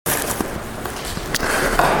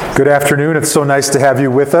Good afternoon. It's so nice to have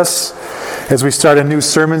you with us as we start a new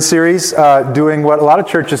sermon series, doing what a lot of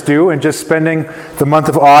churches do and just spending the month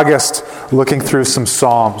of August looking through some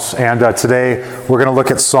Psalms. And today we're going to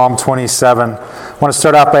look at Psalm 27. I want to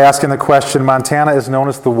start off by asking the question, Montana is known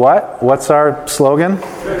as the what? What's our slogan?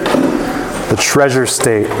 The treasure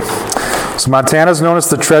state. So Montana is known as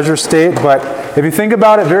the treasure state, but if you think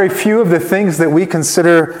about it, very few of the things that we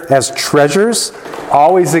consider as treasures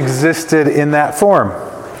always existed in that form.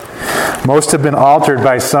 Most have been altered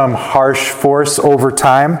by some harsh force over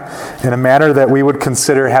time in a manner that we would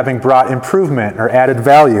consider having brought improvement or added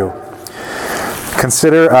value.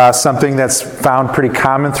 Consider something that's found pretty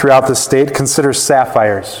common throughout the state. Consider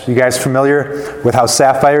sapphires. You guys familiar with how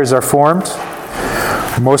sapphires are formed?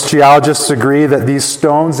 Most geologists agree that these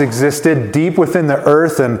stones existed deep within the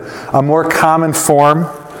earth in a more common form,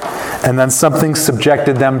 and then something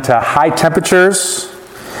subjected them to high temperatures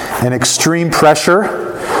and extreme pressure,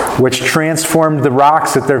 which transformed the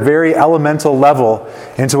rocks at their very elemental level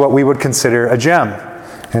into what we would consider a gem,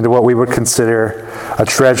 into what we would consider a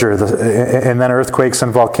treasure. And then earthquakes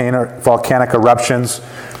and volcanic eruptions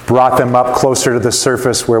brought them up closer to the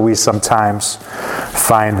surface where we sometimes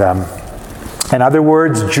find them. In other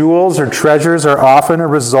words, jewels or treasures are often a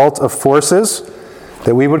result of forces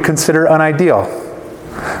that we would consider unideal,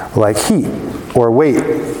 like heat or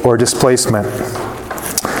weight or displacement.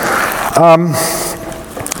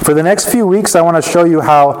 For the next few weeks, I want to show you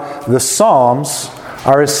how the Psalms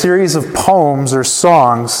are a series of poems or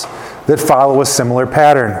songs that follow a similar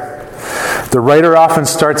pattern. The writer often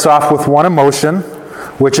starts off with one emotion,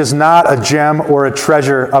 which is not a gem or a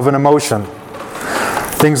treasure of an emotion.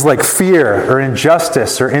 Things like fear or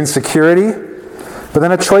injustice or insecurity, but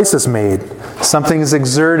then a choice is made. Something is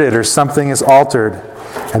exerted or something is altered,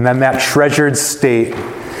 and then that treasured state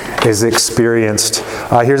is experienced.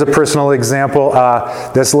 Here's a personal example.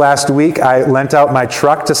 This last week, I lent out my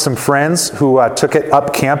truck to some friends who took it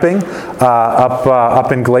up camping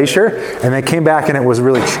up in Glacier, and they came back and it was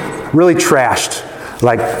really trashed,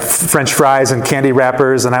 like French fries and candy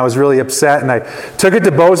wrappers, and I was really upset. And I took it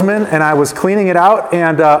to Bozeman, and I was cleaning it out,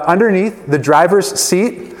 and underneath the driver's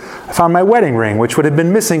seat, I found my wedding ring, which would have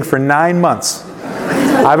been missing for 9 months.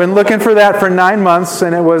 I've been looking for that for 9 months,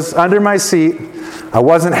 and it was under my seat. I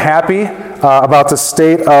wasn't happy about the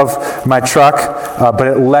state of my truck, but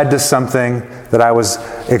it led to something that I was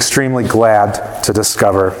extremely glad to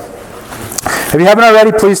discover. If you haven't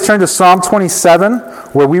already, please turn to Psalm 27,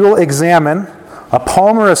 where we will examine a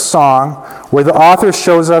poem or a song where the author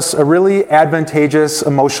shows us a really advantageous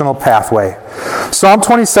emotional pathway. Psalm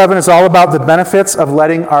 27 is all about the benefits of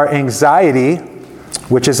letting our anxiety,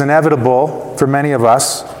 which is inevitable for many of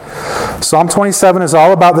us, Psalm 27 is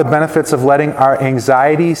all about the benefits of letting our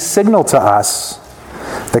anxiety signal to us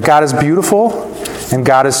that God is beautiful and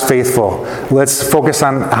God is faithful. Let's focus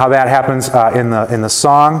on how that happens in the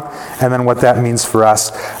song and then what that means for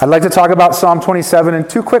us. I'd like to talk about Psalm 27 in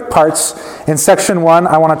two quick parts. In section 1,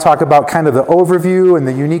 I want to talk about kind of the overview and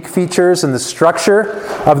the unique features and the structure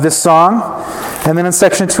of this song. And then in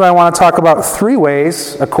section 2, I want to talk about 3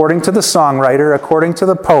 ways, according to the songwriter, according to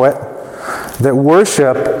the poet, that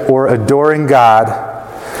worship or adoring God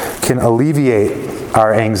can alleviate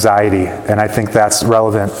our anxiety. And I think that's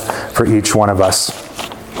relevant for each one of us.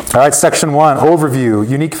 All right, section 1, overview,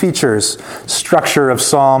 unique features, structure of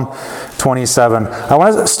Psalm 27. I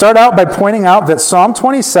want to start out by pointing out that Psalm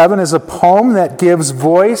 27 is a poem that gives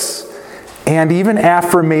voice and even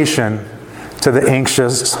affirmation to the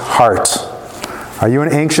anxious heart. Are you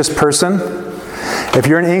an anxious person? If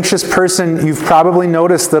you're an anxious person, you've probably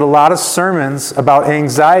noticed that a lot of sermons about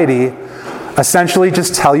anxiety essentially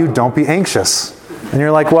just tell you don't be anxious. And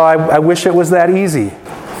you're like, well, I wish it was that easy.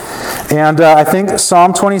 And I think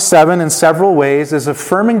Psalm 27 in several ways is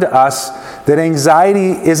affirming to us that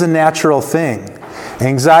anxiety is a natural thing.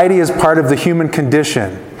 Anxiety is part of the human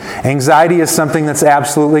condition. Anxiety is something that's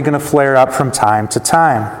absolutely going to flare up from time to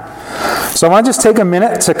time. So I want to just take a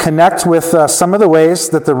minute to connect with some of the ways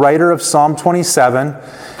that the writer of Psalm 27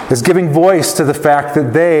 is giving voice to the fact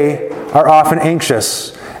that they are often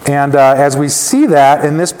anxious. And as we see that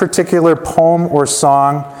in this particular poem or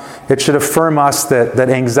song, it should affirm us that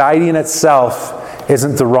anxiety in itself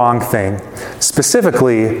isn't the wrong thing,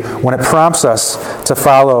 specifically when it prompts us to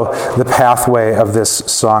follow the pathway of this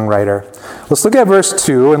songwriter. Let's look at verse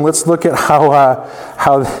 2, and let's look at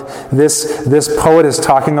how this poet is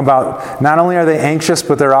talking about not only are they anxious,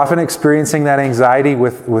 but they're often experiencing that anxiety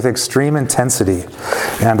with extreme intensity.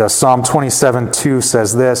 And Psalm 27:2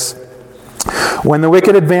 says this, When the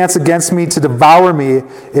wicked advance against me to devour me,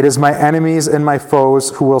 it is my enemies and my foes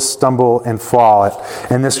who will stumble and fall.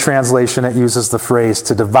 In this translation, it uses the phrase,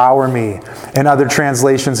 to devour me. In other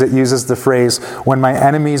translations, it uses the phrase, when my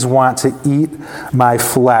enemies want to eat my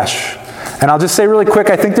flesh. And I'll just say really quick,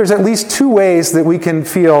 I think there's at least two ways that we can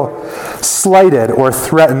feel slighted or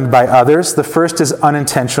threatened by others. The first is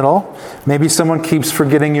unintentional. Maybe someone keeps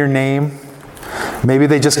forgetting your name. Maybe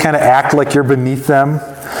they just kind of act like you're beneath them.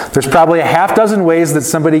 There's probably a half dozen ways that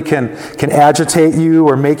somebody can agitate you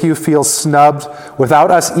or make you feel snubbed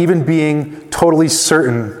without us even being totally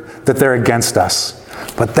certain that they're against us.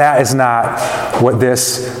 But that is not what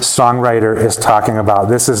this songwriter is talking about.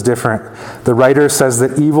 This is different. The writer says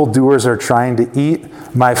that evildoers are trying to eat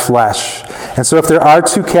my flesh. And so if there are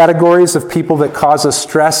two categories of people that cause us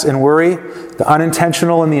stress and worry, the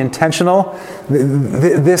unintentional and the intentional,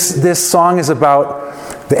 this song is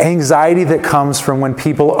about the anxiety that comes from when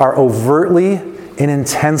people are overtly and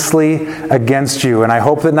intensely against you. And I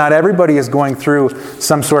hope that not everybody is going through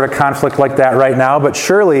some sort of conflict like that right now, but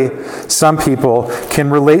surely some people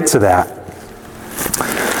can relate to that.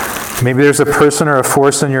 Maybe there's a person or a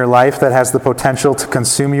force in your life that has the potential to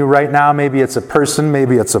consume you right now. Maybe it's a person,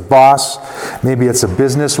 maybe it's a boss, maybe it's a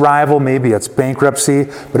business rival, maybe it's bankruptcy.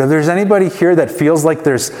 But if there's anybody here that feels like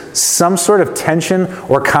there's some sort of tension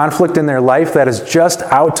or conflict in their life that is just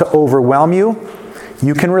out to overwhelm you,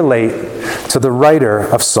 you can relate to the writer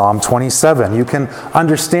of Psalm 27. You can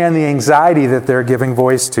understand the anxiety that they're giving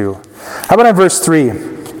voice to. How about in verse 3?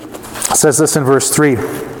 It says this in verse 3.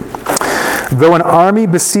 Though an army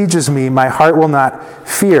besieges me, my heart will not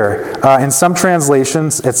fear. In some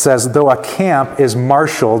translations, it says, though a camp is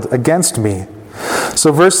marshaled against me.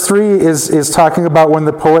 So verse 3 is talking about when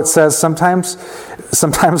the poet says sometimes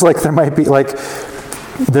like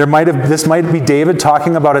this might be David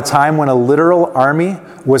talking about a time when a literal army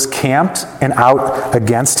was camped and out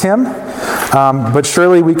against him. But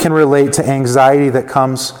surely we can relate to anxiety that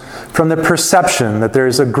comes from the perception that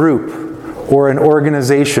there's a group or an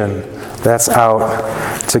organization that's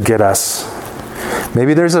out to get us.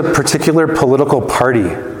 Maybe there's a particular political party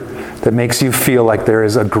that makes you feel like there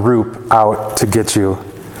is a group out to get you.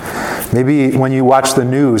 Maybe when you watch the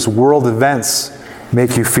news, world events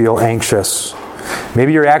make you feel anxious.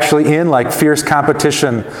 Maybe you're actually in like fierce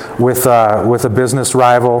competition with a business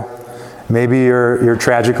rival. Maybe you're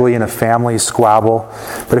tragically in a family squabble.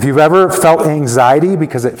 But if you've ever felt anxiety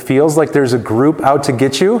because it feels like there's a group out to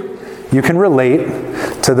get you, you can relate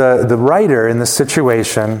to the writer in the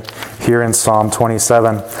situation here in Psalm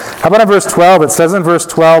 27. How about in verse 12? It says in verse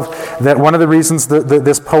 12 that one of the reasons that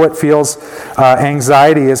this poet feels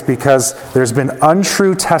anxiety is because there's been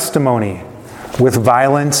untrue testimony with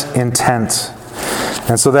violent intent.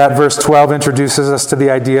 And so that verse 12 introduces us to the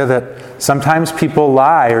idea that sometimes people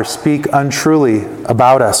lie or speak untruly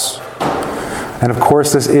about us. And of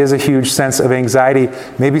course, this is a huge sense of anxiety.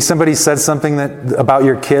 Maybe somebody said something about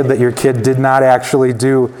your kid that your kid did not actually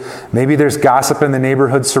do. Maybe there's gossip in the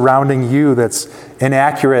neighborhood surrounding you that's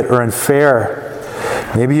inaccurate or unfair.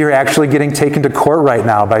 Maybe you're actually getting taken to court right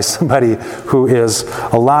now by somebody who is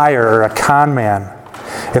a liar or a con man.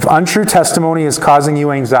 If untrue testimony is causing you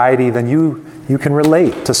anxiety, then you can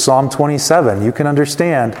relate to Psalm 27. You can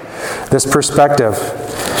understand this perspective.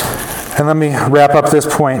 And let me wrap up this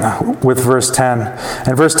point with verse 10.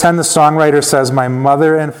 In verse 10, the songwriter says, my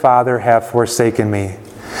mother and father have forsaken me.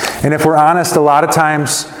 And if we're honest, a lot of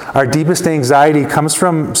times our deepest anxiety comes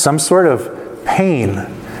from some sort of pain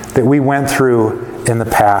that we went through in the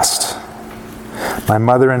past. My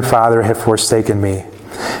mother and father have forsaken me.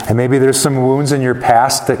 And maybe there's some wounds in your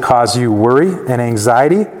past that cause you worry and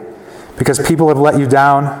anxiety because people have let you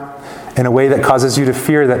down in a way that causes you to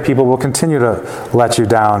fear that people will continue to let you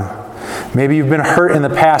down. Maybe you've been hurt in the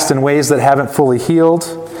past in ways that haven't fully healed.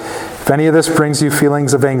 If any of this brings you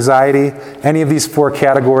feelings of anxiety, any of these four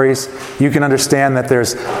categories, you can understand that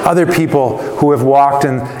there's other people who have walked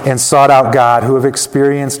and sought out God, who have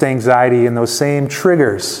experienced anxiety in those same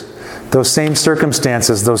triggers, those same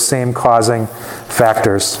circumstances, those same causing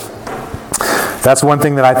factors. That's one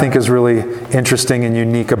thing that I think is really interesting and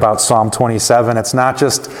unique about Psalm 27. It's not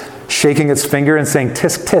just shaking its finger and saying,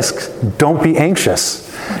 tisk, tisk, don't be anxious.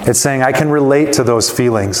 It's saying, I can relate to those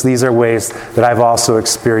feelings. These are ways that I've also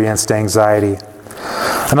experienced anxiety.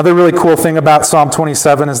 Another really cool thing about Psalm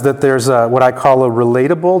 27 is that there's what I call a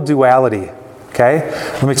relatable duality. Okay?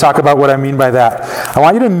 Let me talk about what I mean by that. I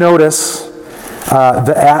want you to notice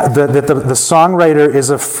that the songwriter is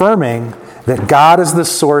affirming that God is the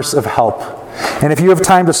source of help And if you have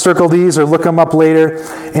time to circle these or look them up later,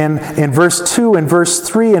 in verse 2, in verse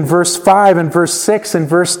 3, in verse 5, in verse 6, in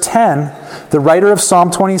verse 10, the writer of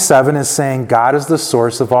Psalm 27 is saying God is the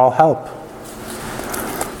source of all help.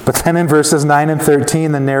 But then in verses 9 and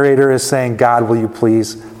 13, the narrator is saying, God, will you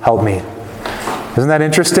please help me? Isn't that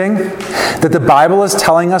interesting? That the Bible is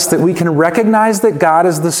telling us that we can recognize that God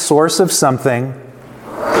is the source of something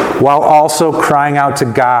while also crying out to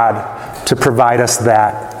God to provide us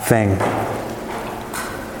that thing.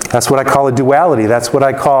 That's what I call a duality. That's what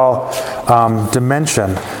I call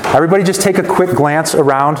dimension. Everybody just take a quick glance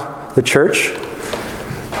around the church.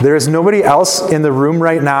 There is nobody else in the room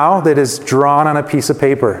right now that is drawn on a piece of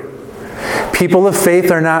paper. People of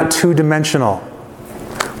faith are not two-dimensional.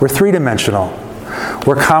 We're three-dimensional.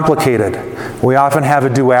 We're complicated. We often have a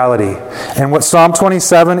duality. And what Psalm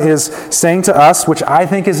 27 is saying to us, which I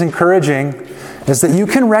think is encouraging, is that you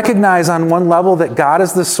can recognize on one level that God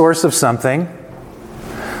is the source of something,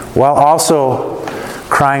 while also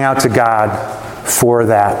crying out to God for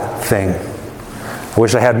that thing. I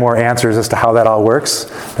wish I had more answers as to how that all works.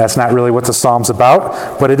 That's not really what the Psalm's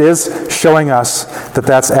about, but it is showing us that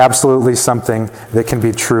that's absolutely something that can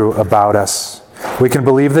be true about us. We can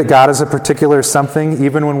believe that God is a particular something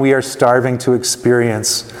even when we are starving to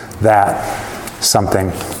experience that something.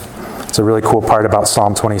 It's a really cool part about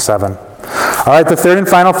Psalm 27. All right, the third and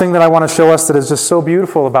final thing that I want to show us that is just so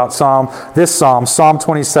beautiful about Psalm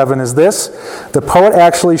 27, is this. The poet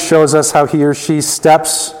actually shows us how he or she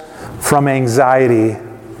steps from anxiety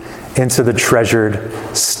into the treasured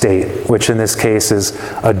state, which in this case is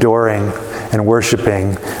adoring and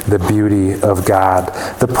worshiping the beauty of God.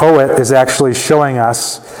 The poet is actually showing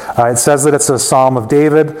us, it says that it's a Psalm of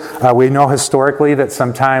David. We know historically that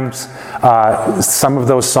sometimes some of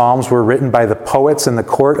those Psalms were written by the poets in the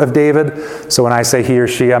court of David. So when I say he or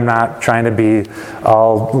she, I'm not trying to be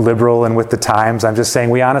all liberal and with the times. I'm just saying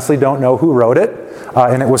we honestly don't know who wrote it.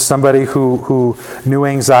 And it was somebody who knew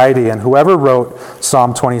anxiety. And whoever wrote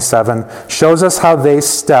Psalm 27 shows us how they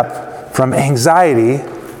step from anxiety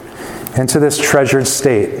into this treasured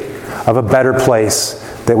state of a better place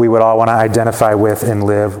that we would all want to identify with and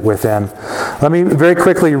live within. Let me very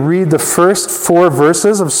quickly read the first 4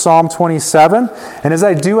 verses of Psalm 27. And as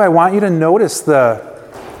I do, I want you to notice the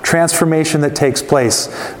transformation that takes place.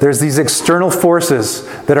 There's these external forces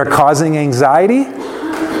that are causing anxiety,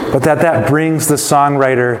 but that brings the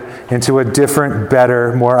songwriter into a different,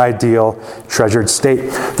 better, more ideal, treasured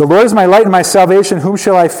state. The Lord is my light and my salvation. Whom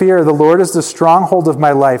shall I fear? The Lord is the stronghold of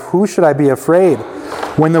my life. Who should I be afraid?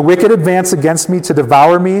 When the wicked advance against me to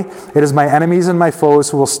devour me, it is my enemies and my foes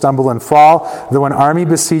who will stumble and fall. Though an army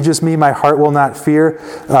besieges me, my heart will not fear.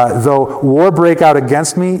 Though war break out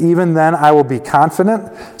against me, even then I will be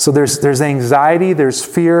confident. So there's anxiety, there's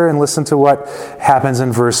fear, and listen to what happens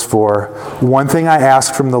in verse 4. One thing I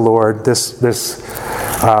ask from the Lord, this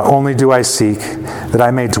only do I seek, that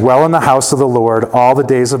I may dwell in the house of the Lord all the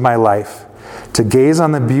days of my life, to gaze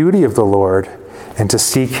on the beauty of the Lord and to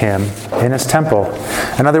seek him in his temple.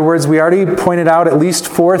 In other words, we already pointed out at least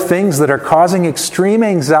 4 things that are causing extreme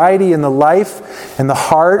anxiety in the life, in the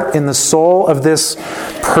heart, in the soul of this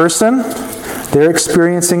person. They're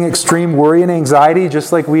experiencing extreme worry and anxiety,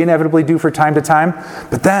 just like we inevitably do from time to time.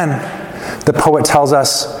 But then, the poet tells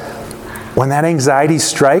us, when that anxiety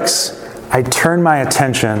strikes, I turn my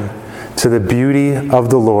attention to the beauty of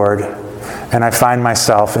the Lord, and I find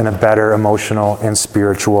myself in a better emotional and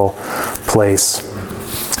spiritual place.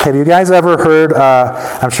 Have you guys ever heard,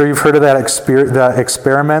 I'm sure you've heard of that the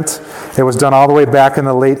experiment. It was done all the way back in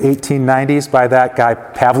the late 1890s by that guy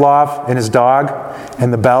Pavlov and his dog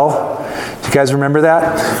and the bell. Do you guys remember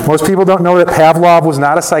that? Most people don't know that Pavlov was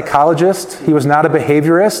not a psychologist. He was not a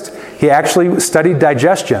behaviorist. He actually studied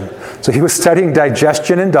digestion. So he was studying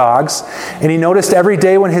digestion in dogs, and he noticed every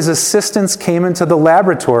day when his assistants came into the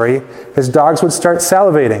laboratory, his dogs would start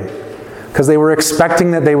salivating because they were expecting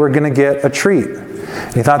that they were going to get a treat.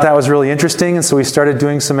 And he thought that was really interesting, and so he started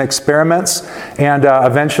doing some experiments, and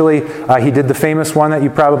eventually he did the famous one that you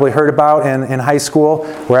probably heard about in high school,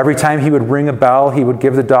 where every time he would ring a bell, he would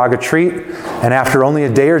give the dog a treat, and after only a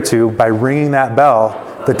day or 2, by ringing that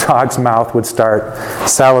bell, the dog's mouth would start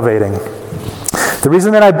salivating. The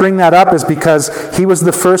reason that I bring that up is because he was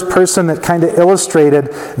the first person that kind of illustrated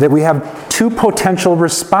that we have 2 potential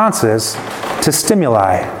responses to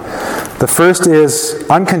stimuli. The first is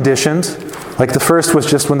unconditioned. Like the first was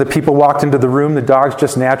just when the people walked into the room, the dogs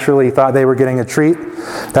just naturally thought they were getting a treat.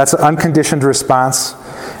 That's an unconditioned response.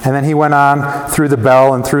 And then he went on through the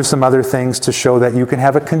bell and through some other things to show that you can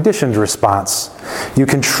have a conditioned response. You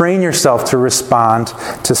can train yourself to respond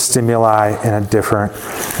to stimuli in a different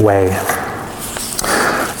way.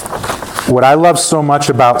 what I love so much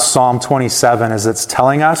about Psalm 27 is it's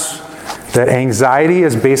telling us that anxiety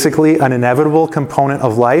is basically an inevitable component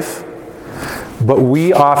of life, but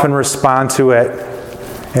we often respond to it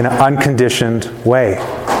in an unconditioned way.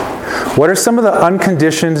 What are some of the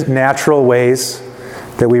unconditioned, natural ways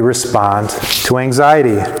that we respond to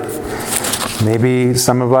anxiety? Maybe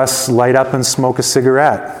some of us light up and smoke a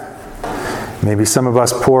cigarette. Maybe some of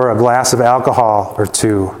us pour a glass of alcohol or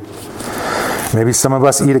two. Maybe some of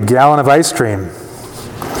us eat a gallon of ice cream.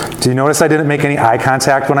 Do you notice I didn't make any eye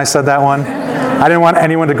contact when I said that one? I didn't want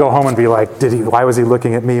anyone to go home and be like, why was he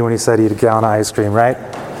looking at me when he said eat a gallon of ice cream, right?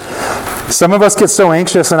 Some of us get so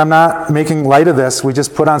anxious, and I'm not making light of this, we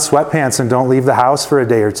just put on sweatpants and don't leave the house for a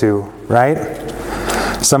day or two, right?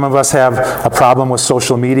 Some of us have a problem with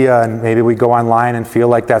social media, and maybe we go online and feel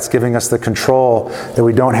like that's giving us the control that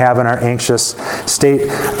we don't have in our anxious state.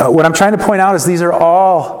 What I'm trying to point out is these are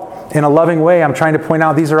all, in a loving way, I'm trying to point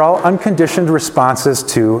out these are all unconditioned responses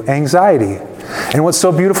to anxiety. And what's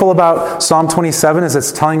so beautiful about Psalm 27 is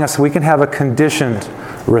it's telling us we can have a conditioned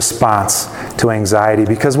response to anxiety.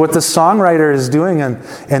 Because what the songwriter is doing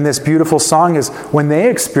in this beautiful song is when they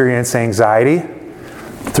experience anxiety,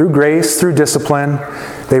 through grace, through discipline,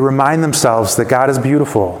 they remind themselves that God is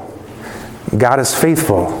beautiful, God is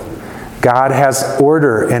faithful, God has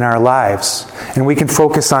order in our lives. And we can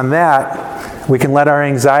focus on that. We can let our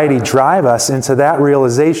anxiety drive us into that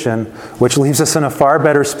realization, which leaves us in a far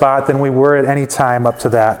better spot than we were at any time up to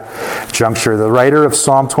that juncture. The writer of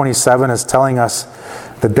Psalm 27 is telling us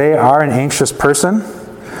that they are an anxious person.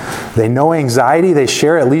 They know anxiety. They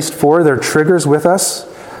share at least 4 of their triggers with us.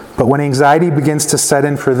 But when anxiety begins to set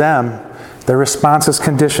in for them, their response is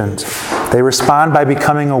conditioned. They respond by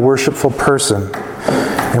becoming a worshipful person.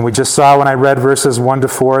 And we just saw when I read verses 1 to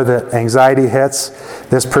 4 that anxiety hits,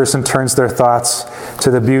 this person turns their thoughts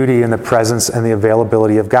to the beauty and the presence and the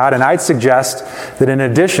availability of God. And I'd suggest that in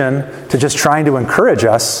addition to just trying to encourage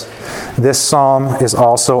us, this psalm is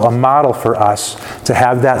also a model for us to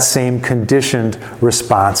have that same conditioned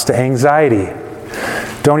response to anxiety.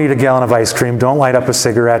 Don't eat a gallon of ice cream. Don't light up a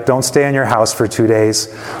cigarette. Don't stay in your house for 2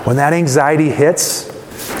 days. When that anxiety hits,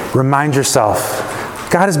 remind yourself,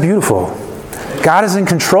 God is beautiful. God is in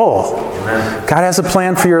control. God has a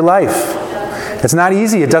plan for your life. It's not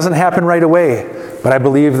easy. It doesn't happen right away. But I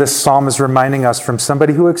believe this psalm is reminding us from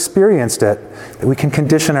somebody who experienced it that we can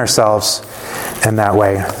condition ourselves in that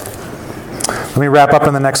way. Let me wrap up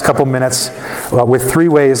in the next couple minutes with 3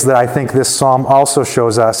 ways that I think this psalm also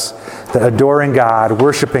shows us that adoring God,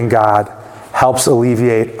 worshiping God, helps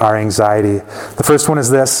alleviate our anxiety. The first one is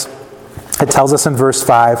this. It tells us in verse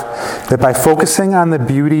 5 that by focusing on the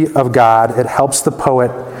beauty of God, it helps the poet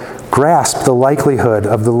grasp the likelihood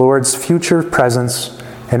of the Lord's future presence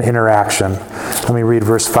and interaction. Let me read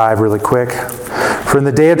verse 5 really quick. For in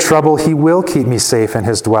the day of trouble, he will keep me safe in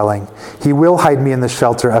his dwelling. He will hide me in the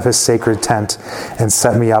shelter of his sacred tent and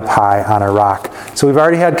set me up high on a rock. So we've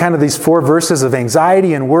already had kind of these 4 verses of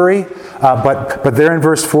anxiety and worry, but there in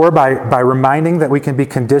verse 4, by reminding that we can be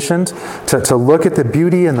conditioned to look at the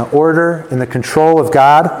beauty and the order and the control of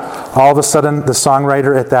God, all of a sudden the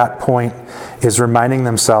songwriter at that point is reminding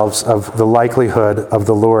themselves of the likelihood of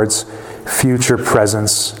the Lord's future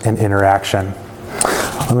presence and interaction.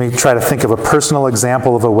 Let me try to think of a personal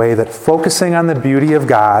example of a way that focusing on the beauty of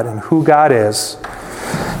God and who God is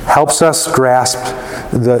helps us grasp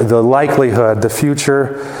the likelihood, the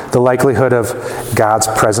future, the likelihood of God's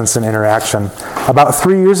presence and interaction. About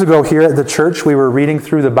 3 years ago here at the church, we were reading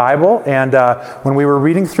through the Bible, and when we were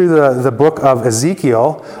reading through the book of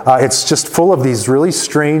Ezekiel, it's just full of these really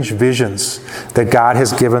strange visions that God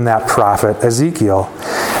has given that prophet Ezekiel.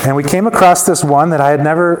 And we came across this one that I had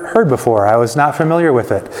never heard before. I was not familiar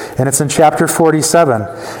with it. And it's in chapter 47.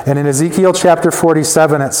 And in Ezekiel chapter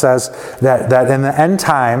 47, it says that in the end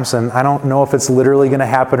times, and I don't know if it's literally going to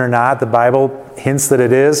happen or not, the Bible hints that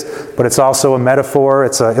it is, but it's also a metaphor,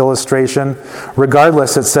 it's an illustration.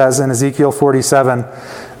 Regardless, it says in Ezekiel 47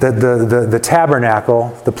 that the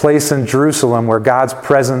tabernacle, the place in Jerusalem where God's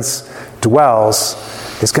presence dwells,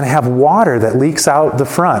 is going to have water that leaks out the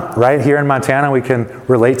front. Right here in Montana, we can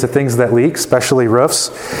relate to things that leak, especially roofs.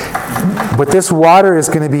 But this water is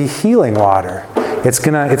going to be healing water. It's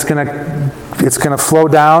going to flow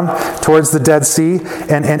down towards the Dead Sea,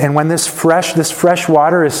 and when this fresh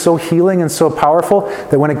water is so healing and so powerful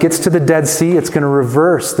that when it gets to the Dead Sea, it's going to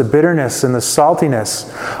reverse the bitterness and the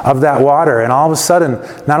saltiness of that water, and all of a sudden,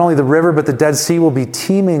 not only the river but the Dead Sea will be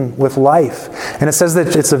teeming with life. And it says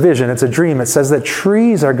that it's a vision, it's a dream. It says that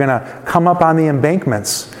trees are going to come up on the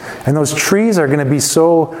embankments, and those trees are going to be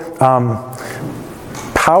so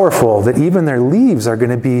powerful, that even their leaves are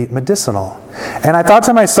going to be medicinal. And I thought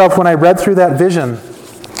to myself when I read through that vision,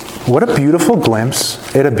 what a beautiful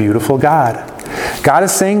glimpse at a beautiful God. God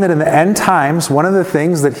is saying that in the end times, one of the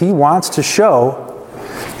things that he wants to show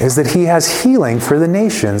is that he has healing for the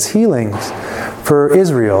nations, healing for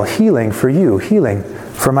Israel, healing for you, healing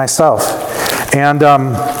for myself. And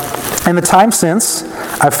in the time since,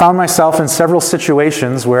 I've found myself in several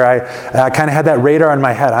situations where I kind of had that radar in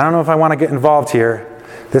my head. I don't know if I want to get involved here.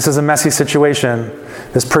 This is a messy situation.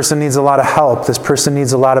 This person needs a lot of help. This person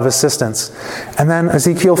needs a lot of assistance. And then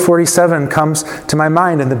Ezekiel 47 comes to my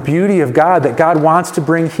mind, and the beauty of God, that God wants to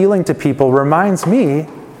bring healing to people, reminds me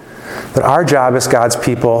that our job as God's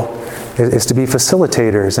people is to be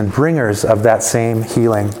facilitators and bringers of that same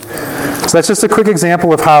healing. So that's just a quick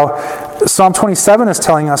example of how Psalm 27 is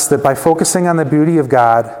telling us that by focusing on the beauty of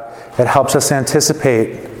God, it helps us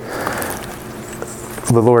anticipate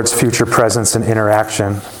the Lord's future presence and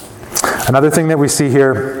interaction. Another thing that we see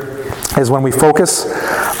here is when we focus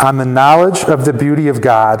on the knowledge of the beauty of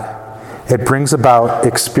God, it brings about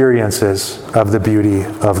experiences of the beauty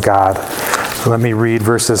of God. Let me read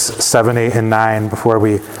verses 7, 8, and 9 before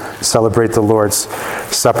we celebrate the Lord's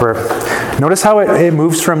Supper. Notice how it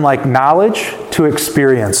moves from like knowledge to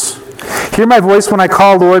experience. Hear my voice when I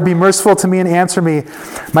call, Lord, be merciful to me and answer me.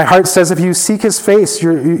 My heart says, if you seek his face,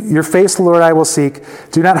 your face, Lord, I will seek.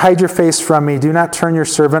 Do not hide your face from me. Do not turn your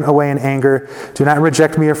servant away in anger. Do not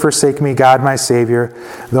reject me or forsake me, God, my Savior.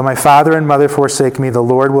 Though my father and mother forsake me, the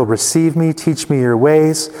Lord will receive me. Teach me your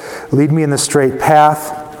ways. Lead me in the straight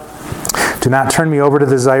path. Do not turn me over to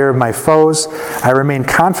the desire of my foes. I remain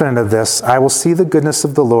confident of this. I will see the goodness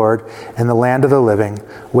of the Lord in the land of the living.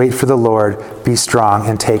 Wait for the Lord. Be strong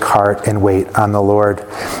and take heart and wait on the Lord.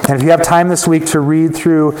 And if you have time this week to read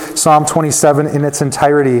through Psalm 27 in its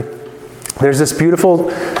entirety, there's this beautiful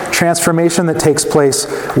transformation that takes place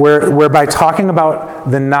where by talking about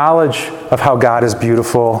the knowledge of how God is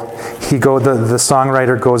beautiful, the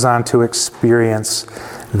songwriter goes on to experience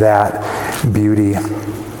that beauty.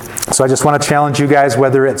 So I just want to challenge you guys,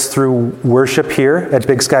 whether it's through worship here at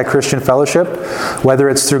Big Sky Christian Fellowship, whether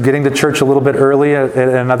it's through getting to church a little bit early at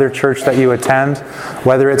another church that you attend,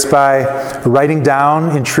 whether it's by writing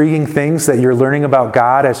down intriguing things that you're learning about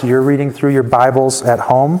God as you're reading through your Bibles at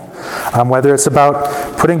home, whether it's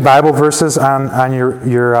about putting Bible verses on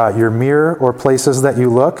your mirror or places that you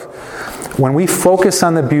look. When we focus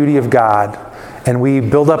on the beauty of God and we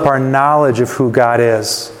build up our knowledge of who God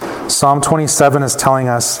is, Psalm 27 is telling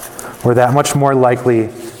us we're that much more likely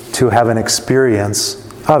to have an experience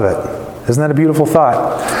of it. Isn't that a beautiful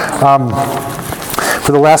thought?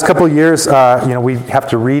 For the last couple of years, we have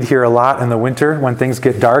to read here a lot in the winter when things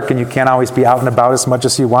get dark and you can't always be out and about as much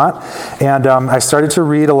as you want. And I started to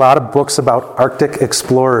read a lot of books about Arctic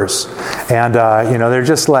explorers. And, they're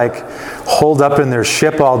just like holed up in their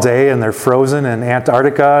ship all day and they're frozen in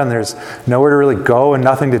Antarctica and there's nowhere to really go and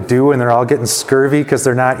nothing to do and they're all getting scurvy because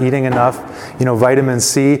they're not eating enough, vitamin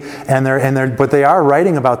C. But they are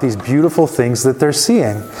writing about these beautiful things that they're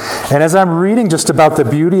seeing. And as I'm reading just about the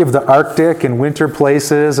beauty of the Arctic and winter places,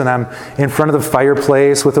 and I'm in front of the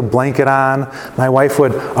fireplace with a blanket on, my wife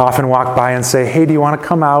would often walk by and say, hey, do you want to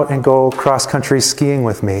come out and go cross-country skiing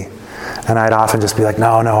with me? And I'd often just be like, no,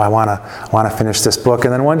 I want to finish this book.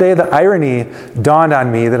 And then one day the irony dawned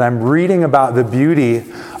on me that I'm reading about the beauty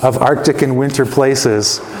of Arctic and winter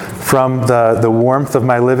places from the warmth of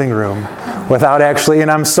my living room without actually, and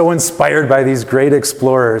I'm so inspired by these great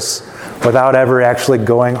explorers without ever actually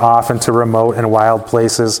going off into remote and wild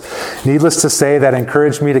places. Needless to say, that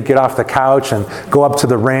encouraged me to get off the couch and go up to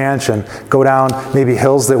the ranch and go down maybe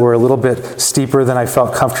hills that were a little bit steeper than I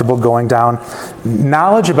felt comfortable going down.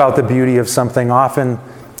 Knowledge about the beauty of something often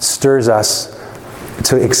stirs us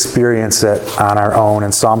to experience it on our own.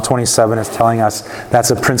 And Psalm 27 is telling us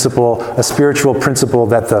that's a spiritual principle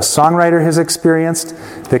that the songwriter has experienced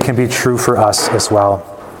that can be true for us as well.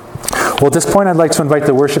 Well, at this point, I'd like to invite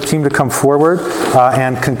the worship team to come forward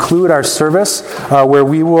and conclude our service where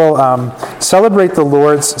we will celebrate the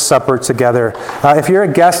Lord's Supper together. If you're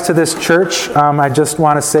a guest to this church, I just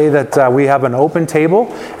want to say that we have an open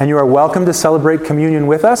table and you are welcome to celebrate communion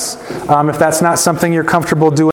with us. If that's not something you're comfortable doing,